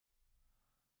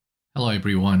Hello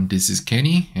everyone, this is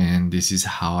Kenny and this is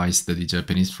how I study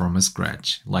Japanese from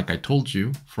scratch. Like I told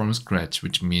you, from scratch,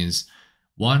 which means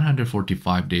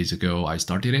 145 days ago I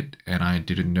started it and I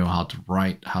didn't know how to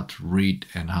write, how to read,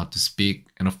 and how to speak.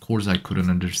 And of course I couldn't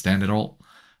understand it all.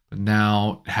 But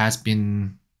now it has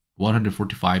been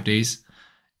 145 days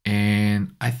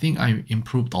and I think I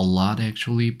improved a lot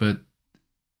actually. But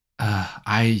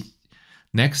I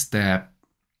next step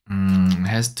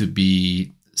has to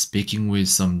be speaking with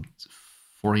some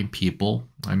foreign people.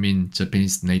 I mean,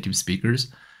 Japanese native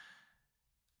speakers.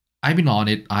 I've been on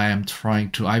it. I've been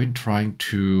trying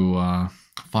to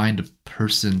find a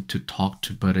person to talk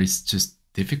to, but it's just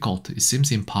difficult. It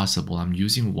seems impossible. I'm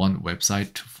using one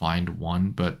website to find one,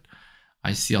 but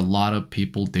I see a lot of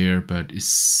people there, but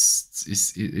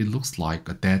it looks like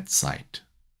a dead site.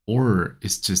 Or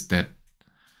it's just that,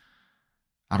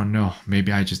 I don't know,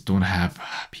 maybe I just don't have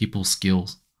people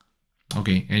skills.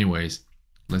 Okay, anyways,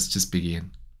 let's just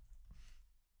begin.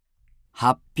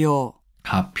 発表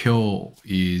発表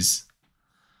is,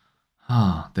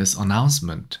 that's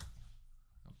announcement.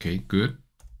 Okay, good.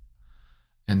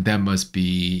 And that must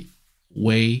be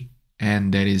way,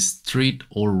 and that is street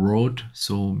or road,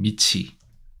 so 미치.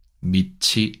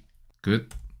 미치,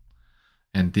 good.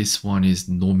 And this one is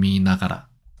노미나가라.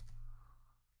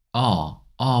 Oh,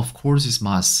 of course it's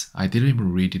mas. I didn't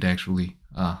even read it actually.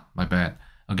 My bad.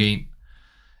 Again.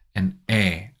 And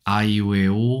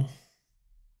aiueo,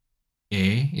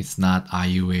 it's not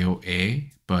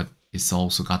aiueo but it's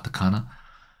also katakana.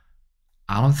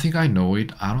 I don't think I know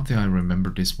it. I don't think I remember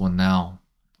this one now.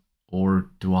 Or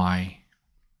do I?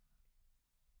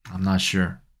 I'm not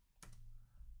sure.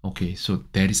 Okay, so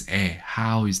that is a.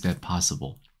 How is that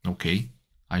possible? Okay,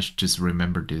 I should just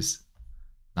remember this.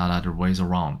 Not other ways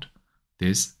around.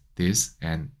 This,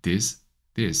 and this.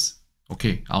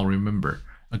 Okay, I'll remember.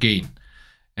 Again.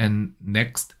 And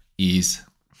next is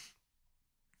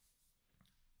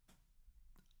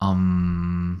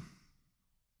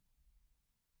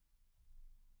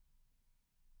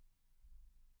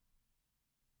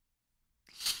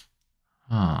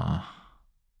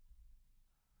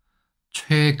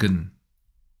최근,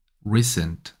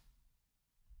 recent.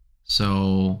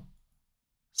 So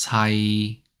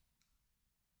사이킨.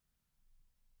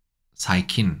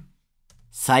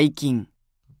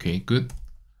 Okay, good.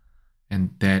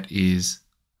 And that is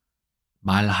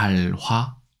말할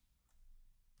화.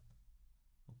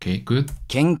 Okay, good.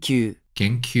研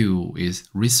究 is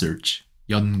research,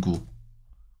 연구.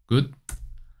 Good.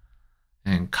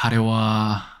 And彼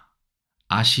は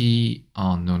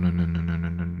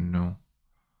no.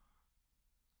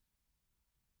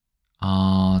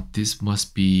 This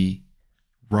must be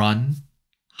run,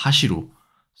 하시루.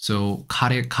 So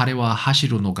彼は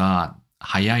하시루노가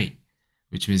速い,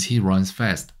 which means he runs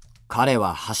fast. 彼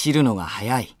は走るのが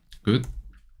速い Good.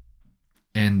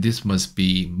 And this must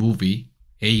be movie,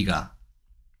 映画.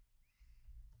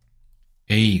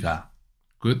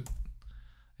 Good.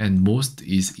 And most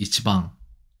is 一番.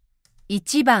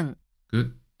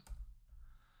 Good.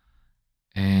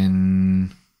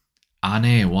 And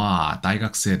아내와 大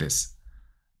学生です.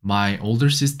 My older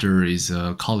sister is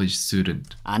a college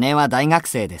student. 姉は大学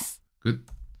生です Good.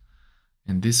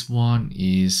 And this one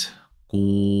is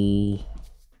Kongo.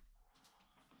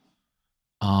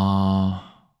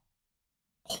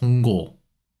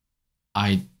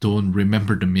 I don't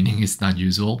remember the meaning. It's not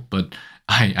usual, but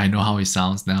I know how it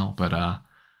sounds now. But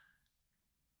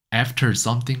after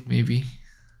something, maybe.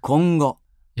 今後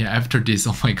Yeah, after this.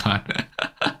 Oh my god,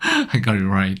 I got it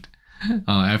right.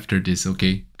 After this,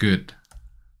 okay, good.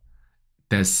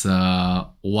 That's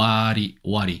wari,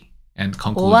 and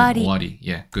conclusion wari.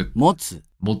 Yeah, good. 持つ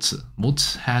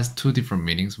Motsu has two different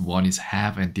meanings. One is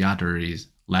have and the other is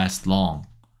last long.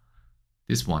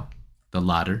 This one, the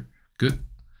latter. Good.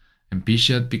 And be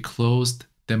shut, be closed.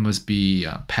 That must be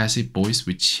a passive voice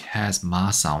which has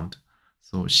ma sound.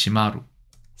 So shimaru.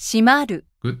 閉まる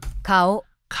Good. 顔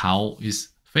Kao is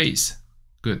face.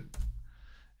 Good.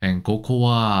 And ここ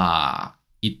は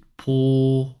一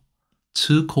方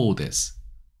通行です.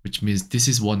 Which means this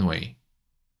is one way.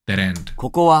 Dead end.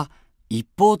 ここは一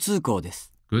方通行で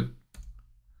す Good.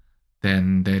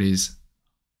 Then that is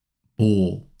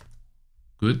棒.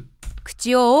 Good.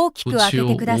 口を大きく開け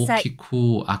てください。口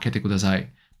を大きく開けてくださ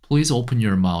い. Please open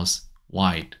your mouth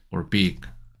wide or big.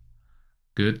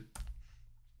 Good.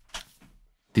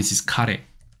 This is 彼.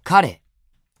 彼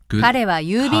Good. 彼は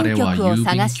郵便局を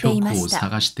探していました。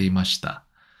彼は郵便局を探していました.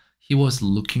 He was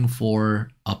looking for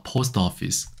a post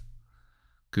office.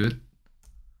 Good.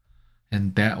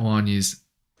 And that one is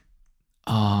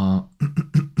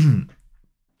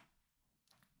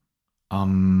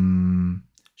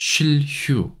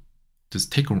실휴.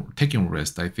 just taking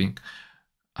rest, I think.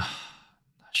 Not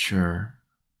sure.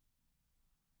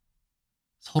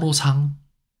 서로상?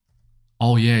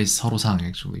 Oh yeah, it's 서로상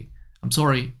actually. I'm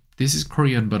sorry. This is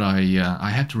Korean, but I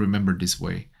have to remember this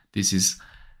way. This is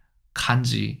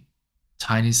kanji,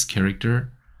 Chinese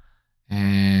character,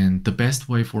 and the best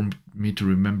way for me to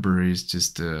remember is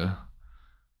just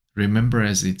remember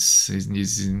as it's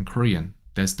in Korean.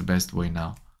 That's the best way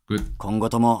now. Good. 今後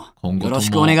ともよろし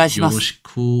くお願いします。よろし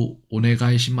くお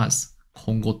願いします。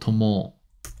今後とも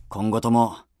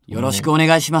よろしくお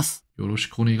願いします。よろし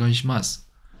くお願いします。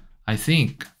I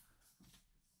think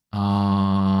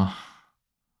how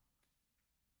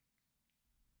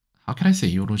can I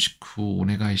say よろしくお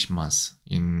願いします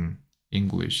in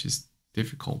English is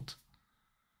difficult.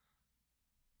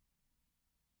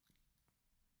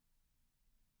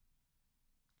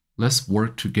 Let's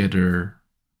work together.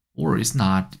 Or it's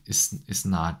not.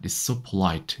 It's so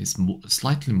polite. It's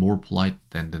slightly more polite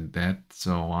than that.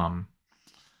 So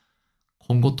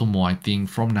今後とも I think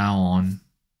from now on,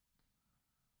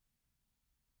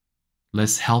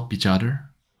 let's help each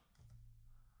other.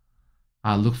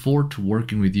 I look forward to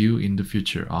working with you in the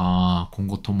future. 今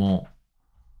後とも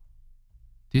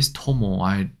This tomo,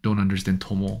 I don't understand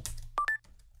tomo.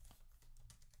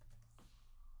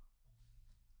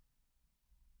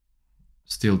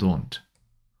 Still don't.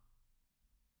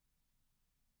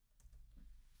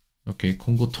 Okay,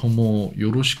 今後とも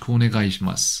よろしくお願いし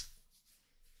ます.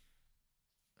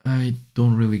 I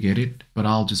don't really get it, but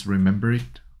I'll just remember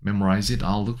it, memorize it.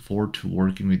 I'll look forward to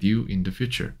working with you in the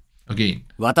future. Again,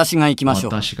 私が行きましょ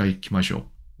う。私が行きましょ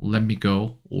う. Let me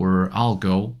go, or I'll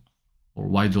go, or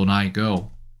why don't I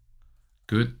go?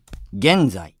 Good.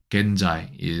 現在 現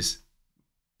在 is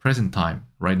present time,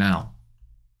 right now.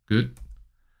 Good.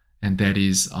 And that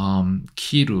is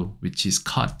kiru, which is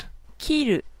cut. 切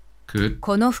る。 Good.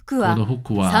 この服はこの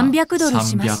服は300ドル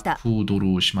しました。300ド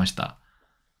ルしました。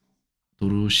ド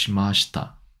ルしまし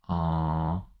た。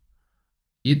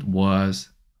It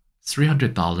was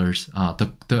 $300.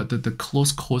 The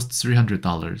clothes cost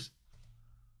 $300.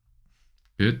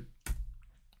 Good.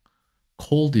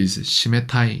 Cold is 冷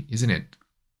たい, isn't it?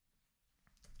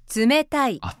 冷た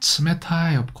い。冷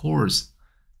たい, of course.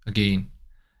 Again.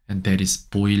 And that is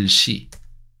boil 시.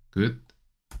 Good.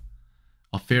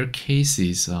 A fair case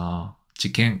is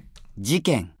事件. 事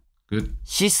件 Good.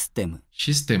 システム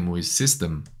System is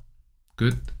system.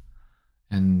 Good.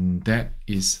 And that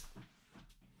is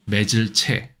맺을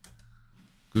채.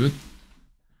 Good.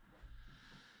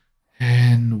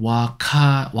 And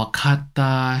wakata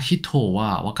hito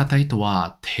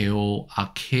wa teo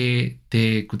ake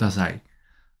de kudasai.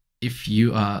 If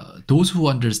you those who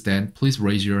understand, please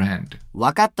raise your hand.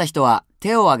 分かった人は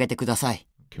手を挙げてください。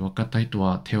Okay, 分かった人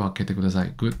は手を挙げてくださ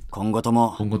い. Good. 今後と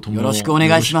も今後ともよろしくお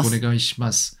願いします。よろしくお願いし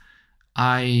ます.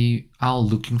 I'll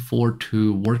looking forward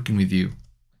to working with you.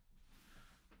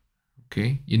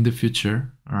 Okay, in the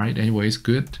future. Alright, anyways,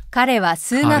 good. 彼は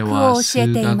数学を教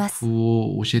えています。数学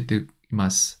を教えていま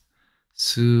す.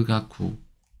 数学.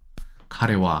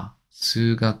 彼は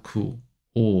数学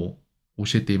を教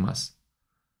えています.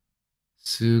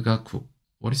 数学.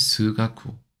 What is 数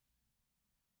学?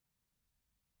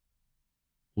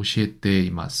 教えて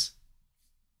います.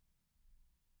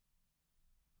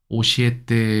 教え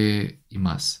てい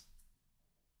ます.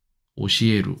 教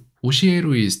える. 教え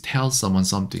る is tell someone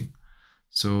something.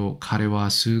 So, 彼は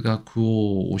数学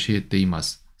を教えていま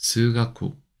す. 数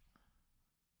学.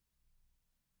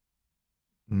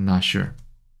 Not sure.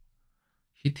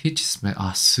 He teaches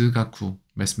数学.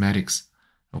 Mathematics.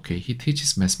 Okay, he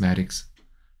teaches mathematics.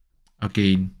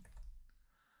 Again.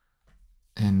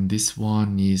 And this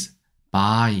one is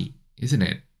by, isn't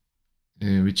it?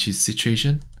 Which is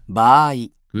situation. 場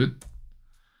合 Good.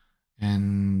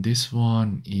 And this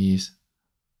one is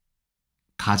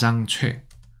가장 최.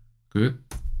 Good.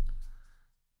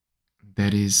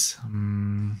 That is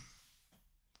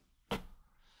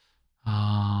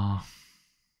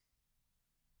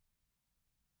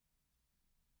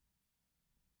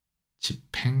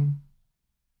집행,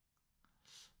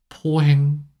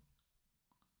 포행,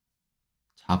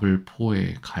 잡을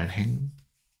포에 갈행.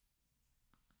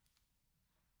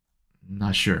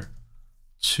 Not sure.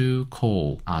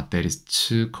 추코. That is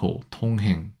추코.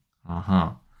 통행.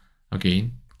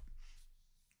 Again.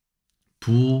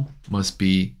 부 must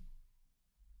be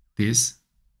this,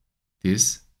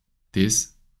 this,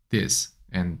 this, this,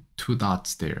 and two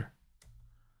dots there.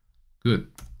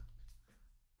 Good.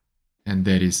 And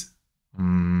that is,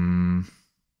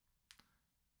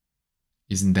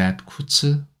 isn't that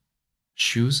쿠츠?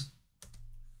 Shoes?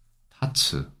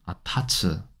 타츠.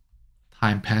 타츠.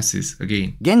 Time passes.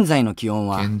 Again. 現在の気温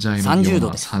は現在の30気温は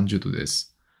度です。30度で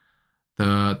す。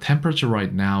The temperature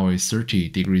right now is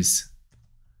 30 degrees.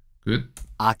 Good.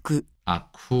 開く。開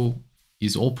く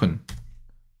is open.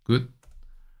 Good.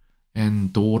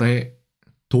 And ドル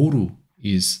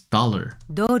is dollar.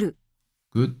 ドル。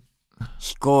Good.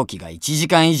 飛行機が1時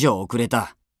間以上遅れ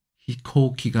た。飛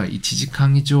行機が1時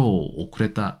間以上遅れ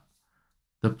た。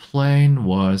The plane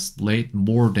was late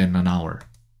more than an hour.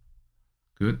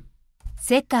 Good.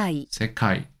 世界。世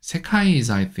界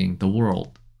is, I think, the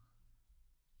world.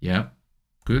 Yep.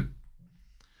 Good.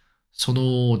 そ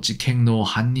の事件の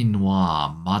犯人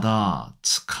はまだ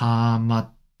捕ま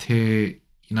って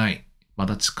いない。ま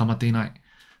だ捕まっていない。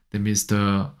That means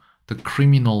the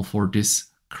criminal for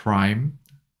this crime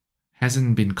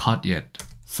hasn't been caught yet.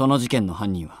 その事件の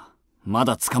犯人はま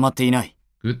だ捕まっていない。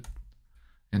Good.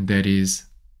 And that is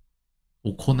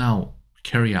行う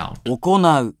carry out. 行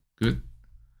う。Good.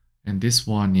 And this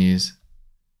one is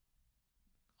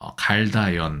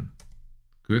갈다연.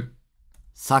 Good.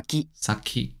先。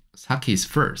Saki is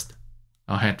first.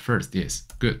 Ahead first, yes.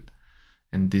 Good.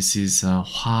 And this is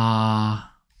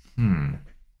화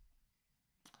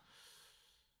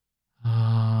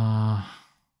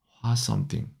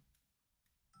something.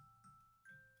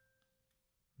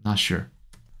 Not sure.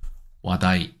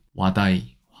 와다이,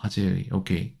 화제.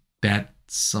 Okay. That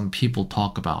some people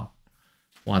talk about.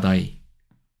 와다이.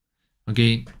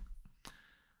 Again.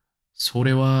 そ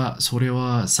れは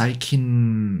最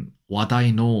近話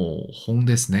題の本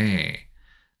ですね。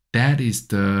That is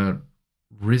the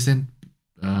recent,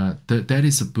 that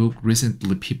is a book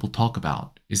recently people talk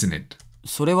about, isn't it?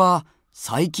 それは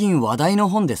最近話題の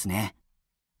本ですね。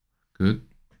Good.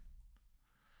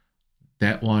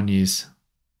 That one is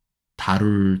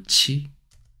다룰치,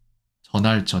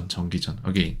 전할전, 전기전.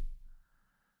 Again.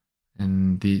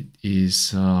 And it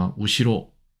is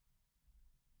우시로,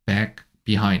 back,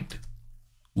 behind.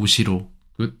 우시로.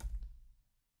 Good.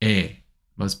 에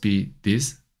must be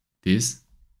this.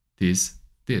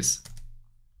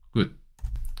 Good.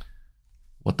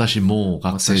 私も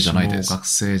学生じゃないです。学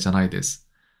生じゃないです。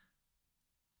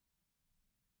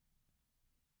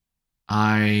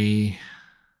I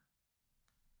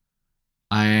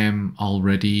am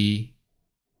already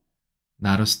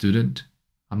not a student.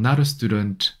 I'm not a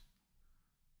student.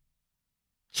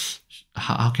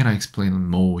 How can I explain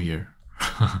more here?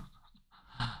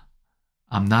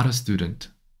 I'm not a student.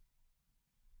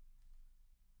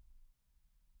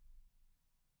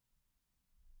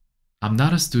 I'm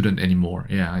not a student anymore.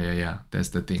 Yeah. That's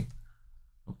the thing.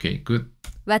 Okay, good.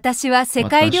 私は世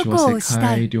界旅行をし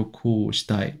たい。世界旅行し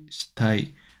た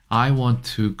い。I want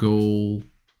to go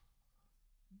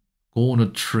on a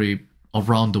trip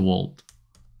around the world.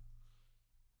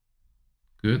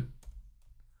 Good.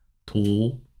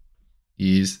 도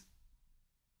is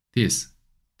this.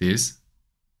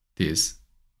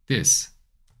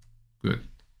 Good.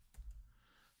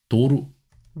 도루.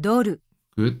ドル。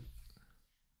 Good.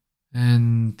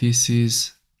 And this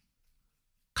is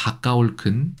가까울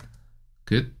근.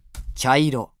 Good. 茶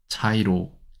色。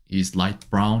 차이로 is light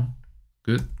brown.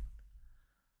 Good.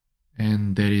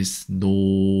 And there is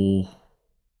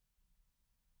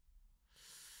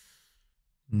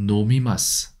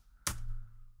nomimasu.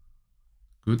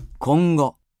 Good. 今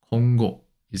後。 Kongo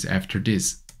is after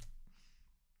this.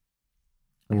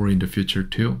 Or in the future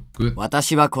too. Good.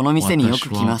 私はこの店によく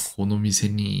来ます。私はこの店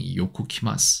によく来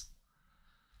ます。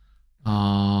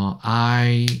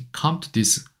I come to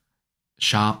this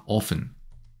shop often.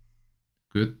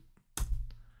 Good.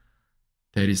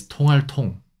 That is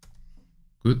통할통.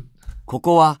 Good. こ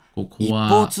こはここ一は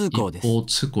方通行です。一方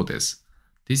通行です。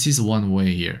This is one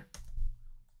way here.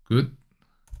 Good.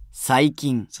 最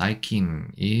近。最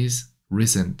近 is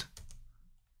recent.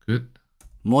 Good.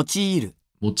 用いる。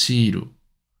用いる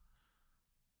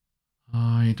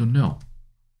I don't know.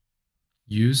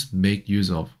 Use, make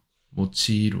use of. 用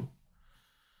いる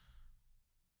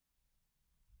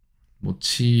用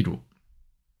いる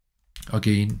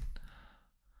Again,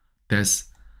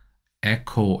 that's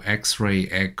Echo, X-ray,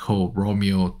 Echo,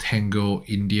 Romeo, Tango,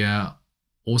 India,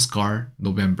 Oscar,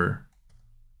 November.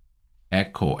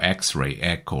 Echo, X-ray,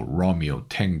 Echo, Romeo,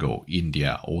 Tango,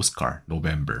 India, Oscar,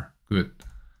 November. Good.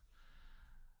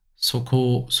 そ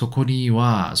こに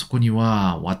は、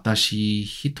私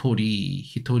一人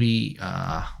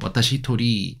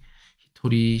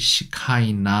しか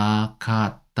いなか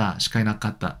っ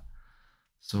た。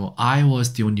So I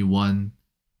was the only one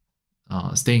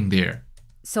staying there.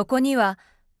 そこには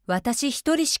私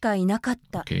一人しかいなかっ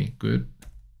た。Okay, good.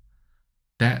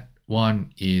 That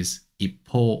one is 一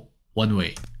方 one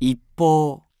way. 一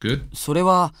方。Good. それ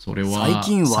は最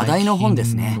近話題の本で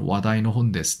すね。話題の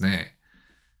本ですね。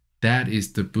That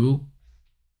is the book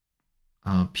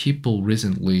people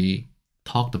recently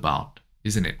talked about,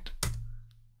 isn't it?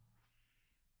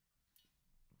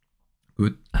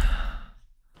 Good.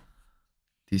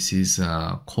 This is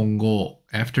今後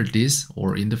after this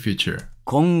or in the future.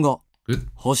 今後。Good.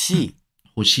 欲しい。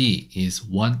欲しい is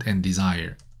want and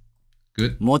desire.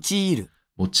 Good. 用いる。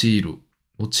用いる。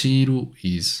用いる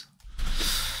is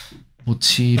用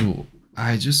いる。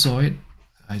I just saw it.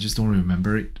 I just don't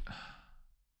remember it.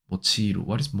 用いる。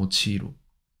What is 用いる?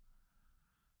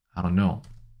 I don't know.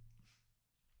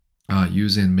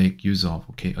 Use and make use of.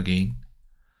 Okay, again.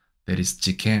 That is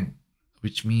事件,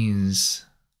 which means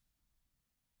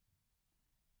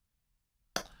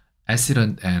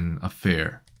accident and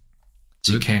affair.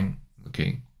 事件.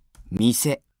 Okay.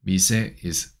 店。店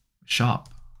is shop.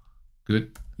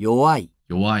 Good. 弱い。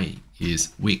弱い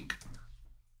is weak.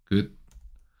 Good.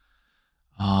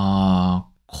 今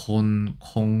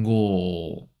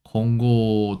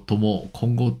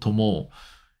後とも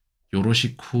よろ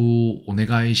しくお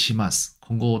願いします。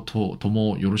今後と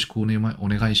もよろしくお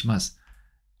願いします。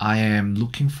I am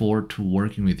looking forward to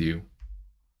working with you.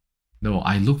 No,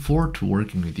 I look forward to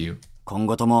working with you. 今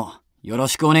後ともよろ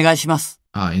しくお願いします。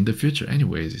In the future,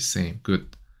 anyways, it's same. Good.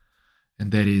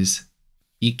 And that is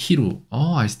生きる.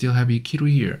 Oh, I still have 生きる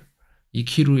here. 生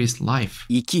きる is life.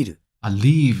 生きる。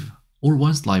Live. Or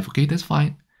one's life. Okay, that's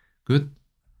fine. Good.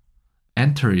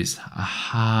 Enter is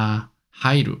入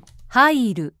る.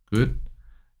 入る。 Good.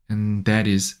 And that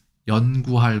is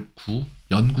연구할 구.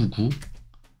 연구구.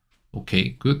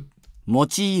 Okay, good. 用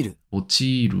いる。用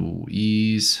いる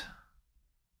is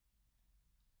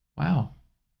wow.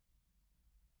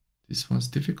 This one's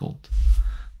difficult.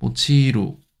 用い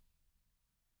る.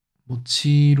 用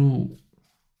いる.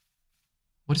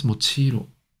 What is 用いる?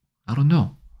 I don't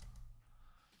know.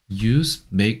 Use,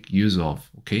 make use of.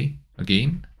 Okay,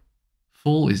 again.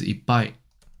 Full is いっぱい.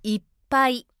 いっぱ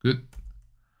い。 Good.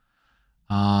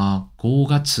 5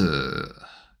月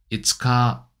5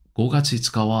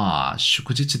日は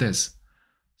祝日です。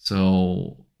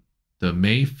So, the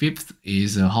May 5th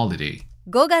is a holiday.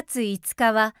 5月5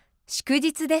日は祝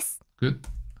日です。 Good.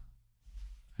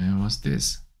 And what's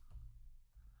this?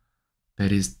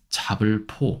 That is 잡을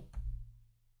포.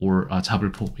 Or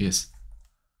잡을 포, yes.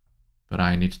 But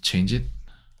I need to change it.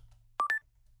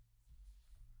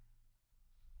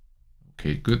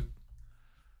 Okay, good.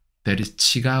 That is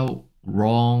違う,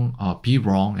 wrong, be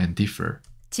wrong and differ.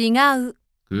 違う。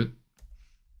 Good.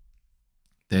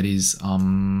 That is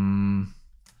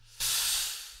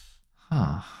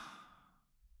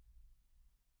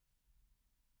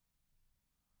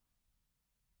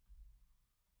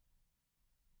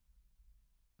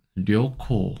旅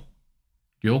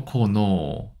行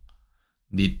の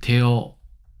日程を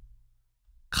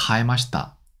変えまし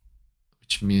た.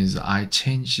 Which means I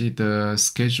changed the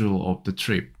schedule of the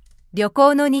trip. 旅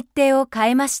行の日程を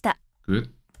変えました。 Good.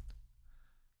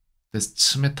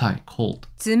 That's 冷たい cold.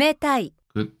 冷たい。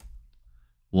 Good.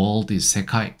 World is 世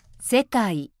界. 世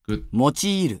界。 Good. 用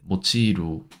いる。用い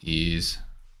る is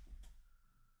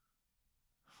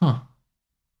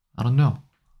I don't know.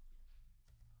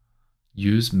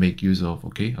 Use, make use of.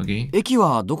 Okay, again. 駅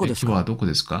はどこですか？駅はどこ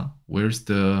ですか? Where's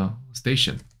the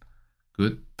station?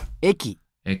 Good. 駅。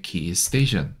駅 is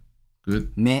station.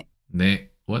 Good. 目。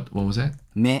ね. What was that?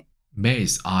 目。目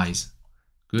is eyes.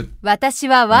 Good. 私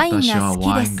はワイン私が好きです。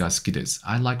はワインが好きです。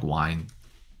I like wine.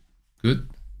 Good.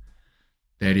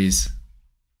 That is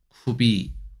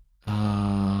후비.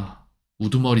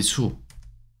 우두머리 수.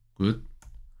 Good.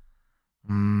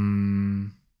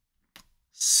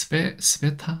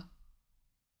 스베타?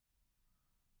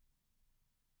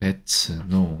 배츠.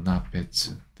 No, not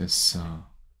배츠. That's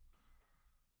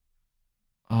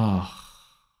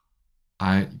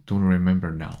I don't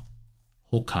remember now.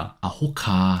 호카.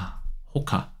 호카.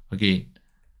 Again.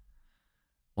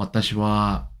 私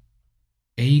は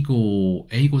英語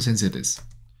先生です。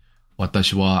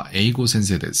私は英語先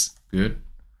生です。Good.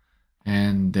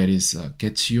 And that is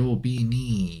月曜日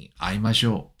に会いまし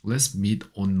ょう. Let's meet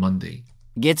on Monday.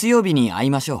 月曜日に会い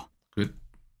ましょ Good.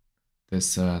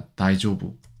 That's 大丈夫.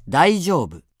 う。大丈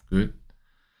夫。Good.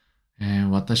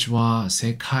 And 私は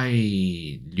世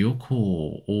界旅行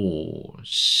を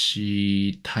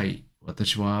したい。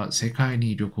私は世界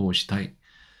に旅行したい。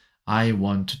I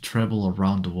want to travel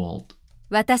around the world.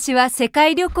 私は世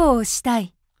界旅行をした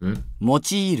い。 Good. 用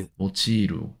いる。用い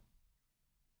る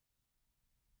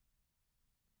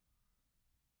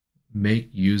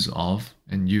make use of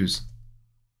and use.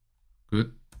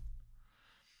 Good.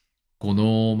 こ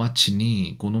の町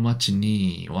に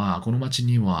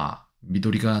は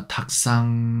緑が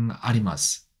탁상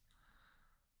아리마스.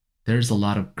 There's a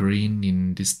lot of green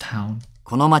in this town.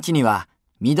 この町には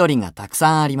緑がたく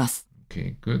さんあります。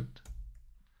Okay, good.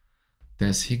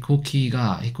 There's飛行機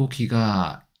が 1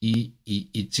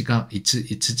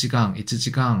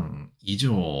時間以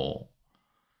上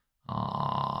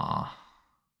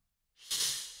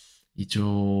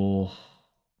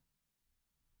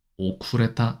遅れ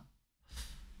た.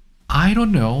 I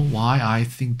don't know why I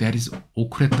think that is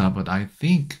遅れた, but I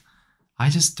think I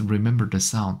just remember the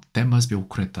sound. That must be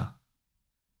遅れた.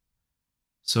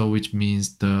 So which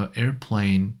means the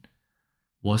airplane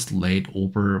was late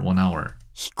over 1 hour.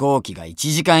 飛行機が1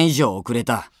時間以上遅れ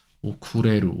た。遅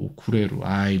れる.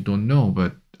 I don't know,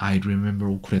 but I remember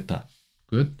遅れた.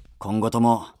 Good? 今後と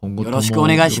もよろしくお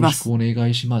願いします。よろしくお願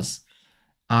いします。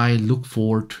I look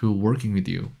forward to working with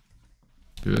you.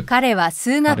 Good. 彼は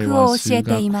数学を教え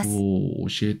ています。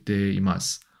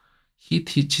He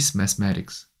teaches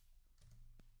mathematics.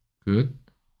 Good.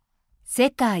 世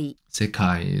界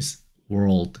is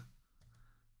world.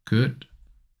 Good.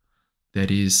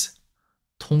 That is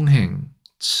통행.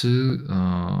 出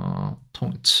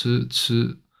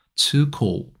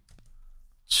口.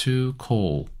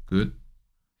 Good.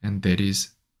 And that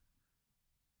is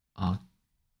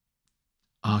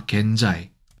現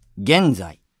在. 現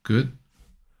在。Good.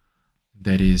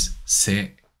 That is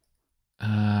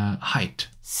height.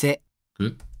 背。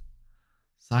Good.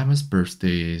 Simon's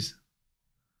birthday is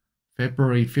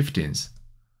February 15th.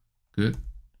 Good.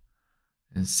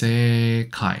 And 世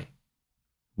界.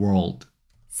 World.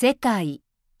 世界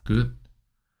Good.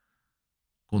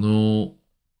 この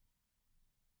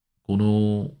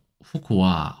服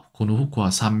は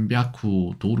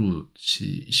300ドル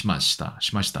しました。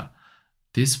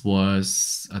This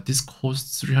cost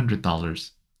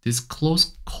 $300. This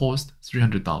clothes cost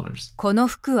 $300. この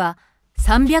服は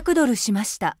300ドルしま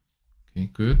した。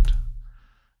Okay, good.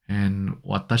 And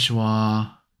私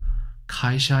は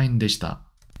会社員でした。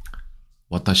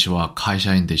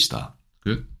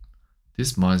Good.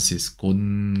 This month is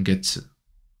今月。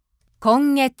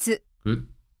Good.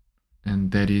 And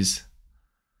that is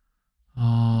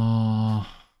not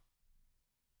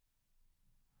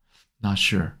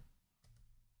sure.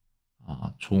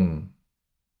 종.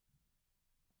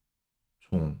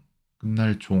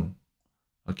 끝날 종.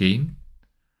 Again.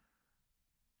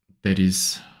 That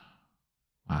is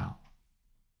wow.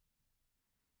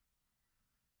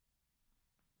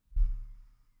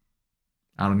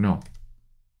 I don't know.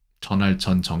 전할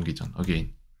전 정기 전.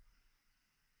 Again.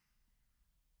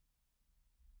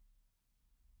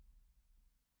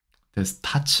 That's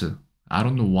touch. I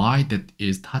don't know why that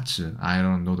is touch. I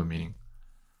don't know the meaning.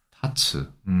 touch.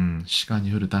 시간이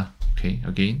흐르다. Okay,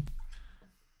 again.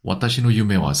 私の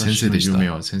夢は先生で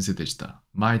した.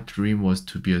 My dream was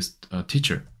to be a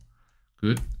teacher.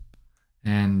 Good.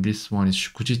 And this one is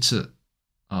祝日.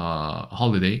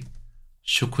 Holiday.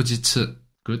 祝日.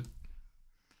 Good.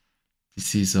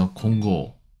 This is a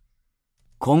Kongo.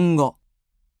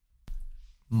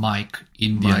 Mike,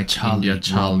 India, Charlie,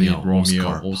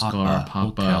 Romeo, Oscar,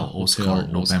 Papa, Oscar,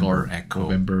 November,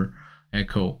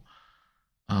 Echo.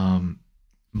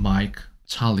 Mike,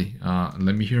 Charlie.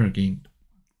 Let me hear again.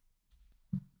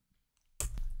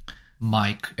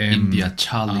 Mike, India,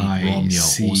 Charlie, Romeo,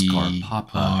 Oscar,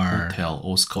 Papa, Hotel,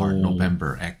 Oscar,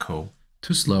 November, Echo.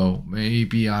 Too slow.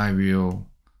 Maybe I will.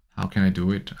 How can I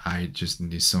do it? I just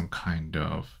need some kind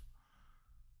of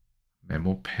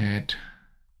memo pad.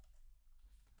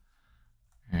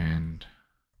 And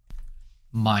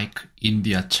Mike,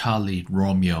 India, Charlie,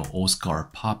 Romeo, Oscar,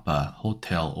 Papa,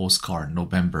 Hotel, Oscar,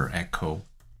 November, Echo.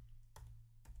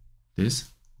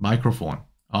 This microphone.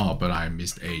 Oh, but I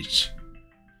missed H.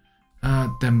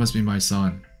 That must be my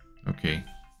son. Okay.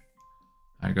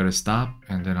 I gotta stop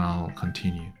and then I'll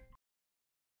continue.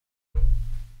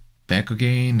 Back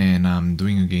again and I'm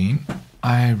doing again.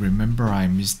 I remember I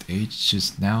missed H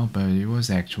just now, but it was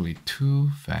actually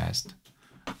too fast.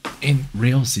 In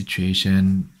real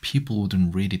situation, people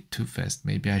wouldn't read it too fast.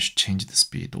 Maybe I should change the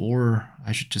speed or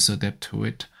I should just adapt to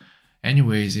it.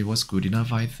 Anyways, it was good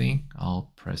enough, I think.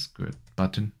 I'll press good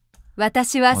button.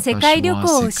 私は世界旅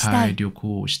行を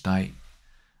したい。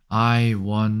I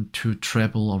want to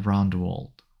travel around the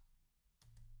world.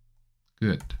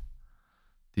 Good.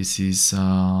 This is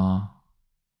話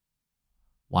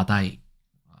題.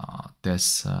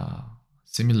 That's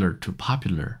similar to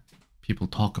popular. People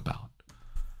talk about.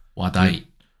 話題.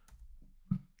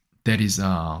 That is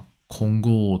今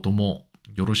後とも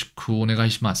よろしくお願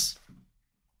いします.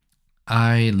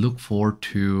 I look forward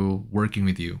to working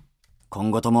with you. 今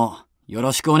後ともよ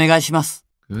ろしくお願いします。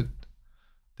Good.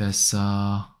 That's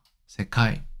世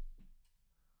界.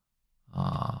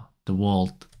 The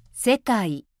world. 世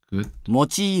界 Good. 用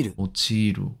いる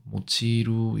모치루.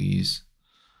 모치루 is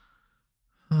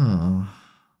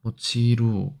モチー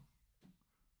ル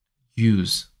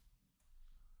use.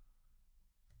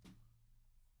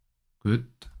 Good.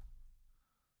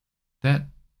 That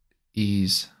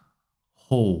is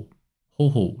ho.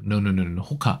 Ho. No.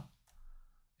 Hoka.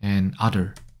 And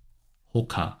other.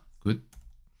 Hoka. Good.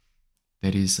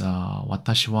 That is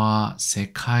私は世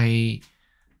界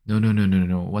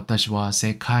No. 私は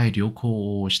世界旅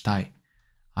行をしたい.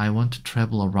 I want to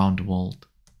travel around the world.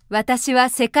 私は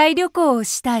世界旅行を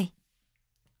したい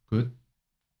Good.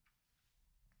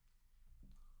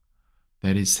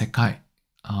 That is 世界.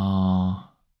 What's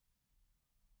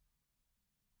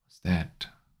that?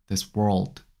 This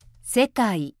world. 世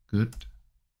界 Good.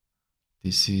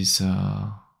 This is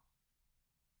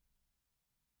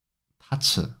経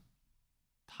つ.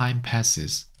 Time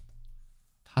passes.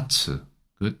 経つ.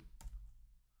 Good.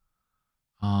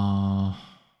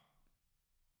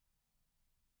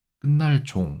 끝날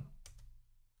종.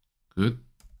 Good.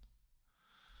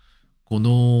 こ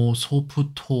のソフ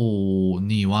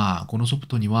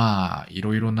トにはい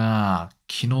ろいろな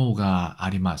機能があ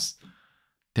ります。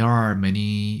There are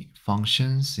many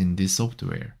functions in this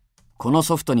software. この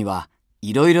ソフトには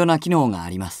いろいろな機能があ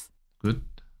ります。 Good.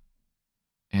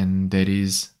 And that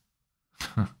is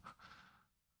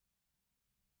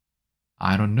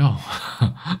I don't know.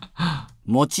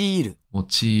 用いる 用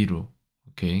いる.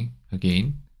 Okay.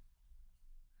 Again.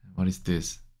 What is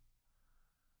this?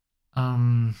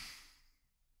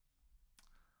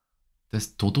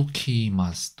 This 届き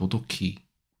ます. 届き.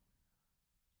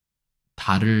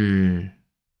 달을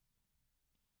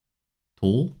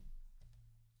도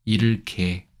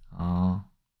잃게.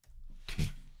 Okay.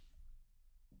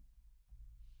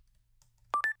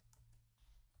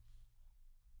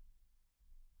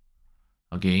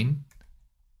 Again.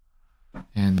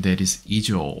 And that is 以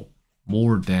上.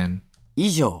 More than. 以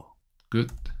上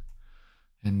Good.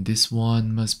 And this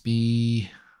one must be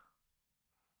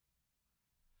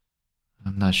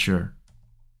I'm not sure.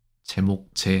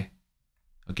 제목제.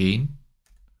 Again.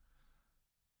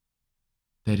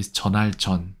 That is 전할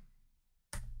전.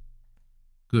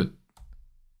 Good.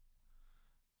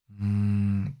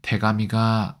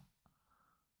 대가미가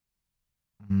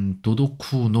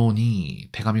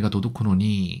대가미가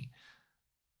도도쿠노니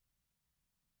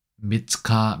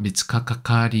미츠카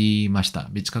카카리마시타.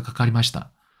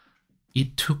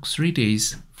 It took 3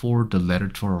 days for the letter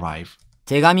to arrive.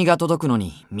 手紙が届くの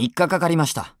に3日かかりま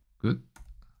した。 Good.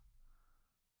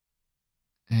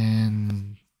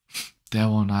 And that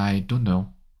one I don't know.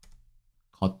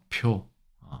 겉표.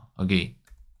 Again.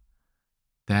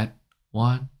 That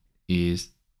one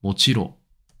is 모치로.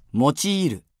 用い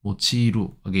る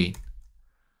모치루. Again.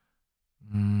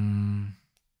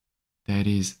 That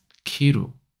is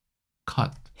kiru.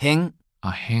 Cut. 変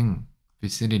hang.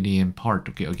 Vicinity and part.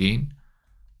 Okay, again.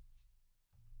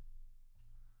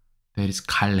 That is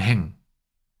갈행.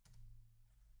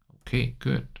 Okay,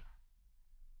 good.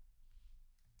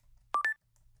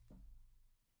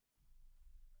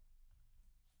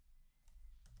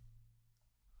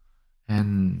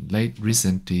 And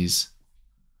recent is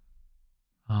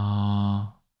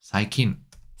最近.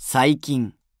 最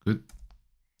近 Good.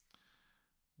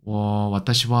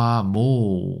 私は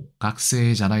もう学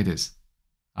生じゃないです.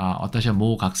 私は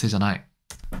もう学生じゃない.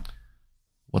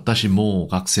 私もう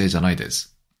学生じゃないで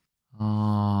す.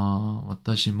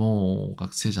 私もう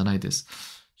学生じゃないです.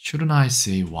 Shouldn't I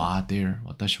say wa there?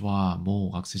 私はも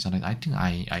う学生じゃない. I think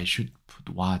I should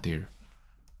put wa there.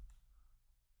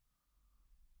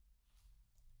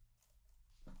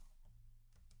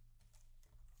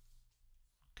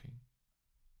 Okay.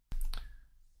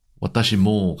 私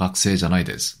もう学生じゃない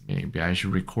です. Maybe I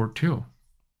should record too. "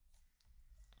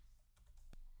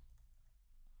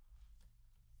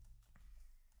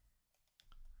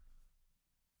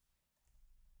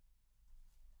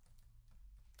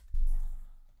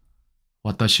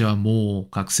私はもう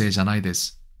学生じゃないで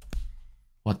す。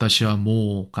私は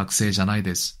もう学生じゃない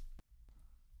です。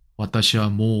私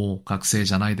はもう学生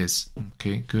じゃないです。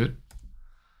Okay, good.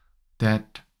 That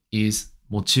is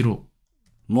もちろ。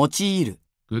用いる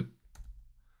Good.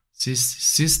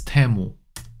 System.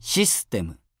 システ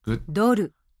ム Good. ド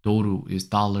ル Doru is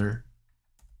dollar.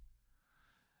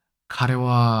 彼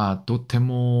はとて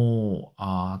も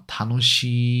楽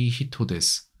しい人で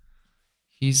す。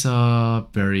He's a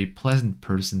very pleasant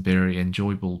person, very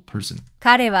enjoyable person.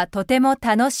 彼はとても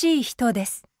楽しい人で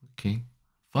す Okay.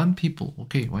 Fun people.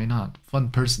 Okay, why not? Fun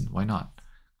person. Why not?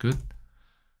 Good.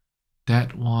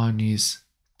 That one is...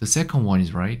 The second one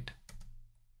is right.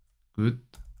 Good.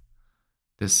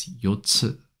 That's 4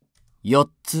つ. 4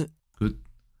つ Good.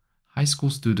 High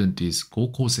school student is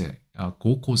高校生.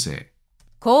 高校生.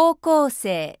 高校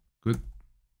生 Good.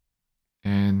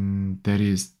 And that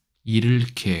is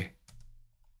이를게.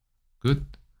 Good.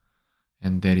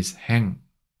 And that is 행.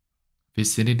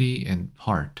 Vicinity and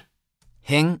part.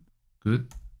 辺 Good.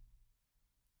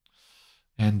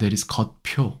 And that is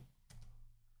겉표.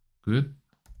 Good.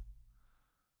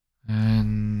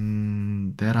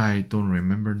 And that I don't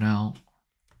remember now.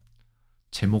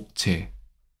 제목체.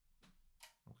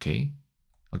 Okay.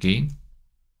 Again.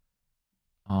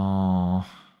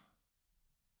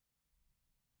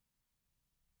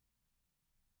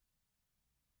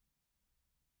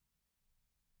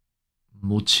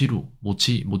 모치루.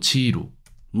 모치루.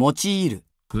 用いる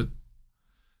Good.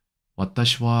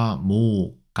 私は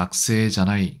もう学生じゃ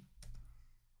ない.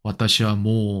 私は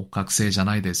もう学生じゃ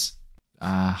ないです.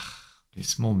 Ah, a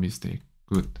small mistake.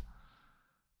 Good.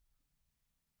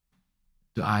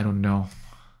 I don't know.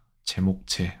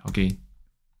 제목체. Again.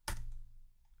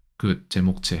 Good.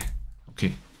 제목체.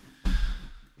 Okay.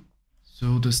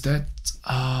 So the stats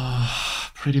are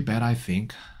pretty bad, I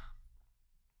think.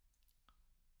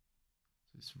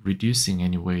 It's reducing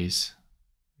anyways.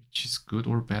 Which is good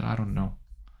or bad, I don't know.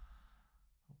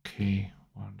 Okay,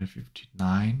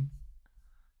 159.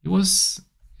 It was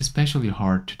especially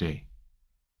hard today.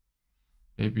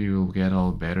 Maybe we'll get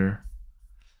all better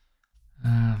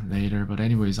later. But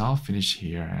anyways, I'll finish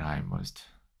here and I must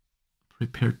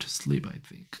prepare to sleep, I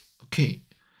think. Okay,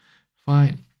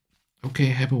 fine. Okay,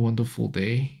 have a wonderful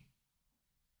day.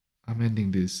 I'm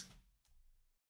ending this.